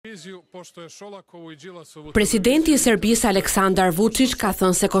Presidenti i Serbisë Aleksandar Vučić ka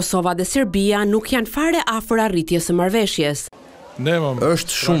thënë se Kosova dhe Serbia nuk janë fare afër arritjes së marrëveshjes.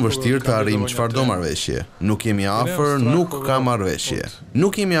 Është shumë vështirë të arrijmë çfarëdo marrëveshje. Nuk jemi afër, nuk ka marrëveshje.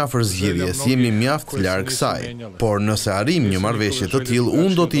 Nuk jemi afër zgjidhjes, jemi mjaft larg kësaj. Por nëse arrijmë një marrëveshje të tillë,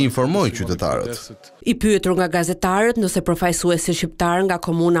 unë do t'i informoj qytetarët. I pyetur nga gazetarët nëse përfaqësuesi shqiptar nga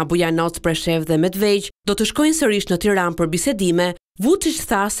komuna Bujanoc, Preshev dhe Medvegjë do të shkojnë sërish në Tiranë për bisedime, Vučić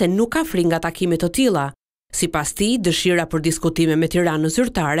tha se nuk ka frikë nga takime të tilla. Sipas tij, dëshira për diskutime me Tiranën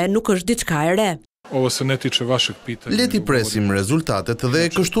zyrtare nuk është diçka e re. Le t'i presim rezultatet dhe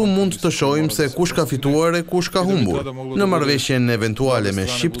kështu mund të shohim se kush ka fituar e kush ka humbur. Në marrëveshjen eventuale me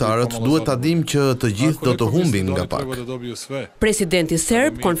shqiptarët duhet ta dimë që të gjithë do të humbin nga pak. Presidenti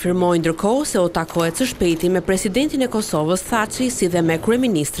serb konfirmoi ndërkohë se u takohet së shpejti me presidentin e Kosovës Thaçi si dhe me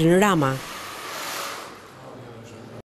kryeministrin Rama.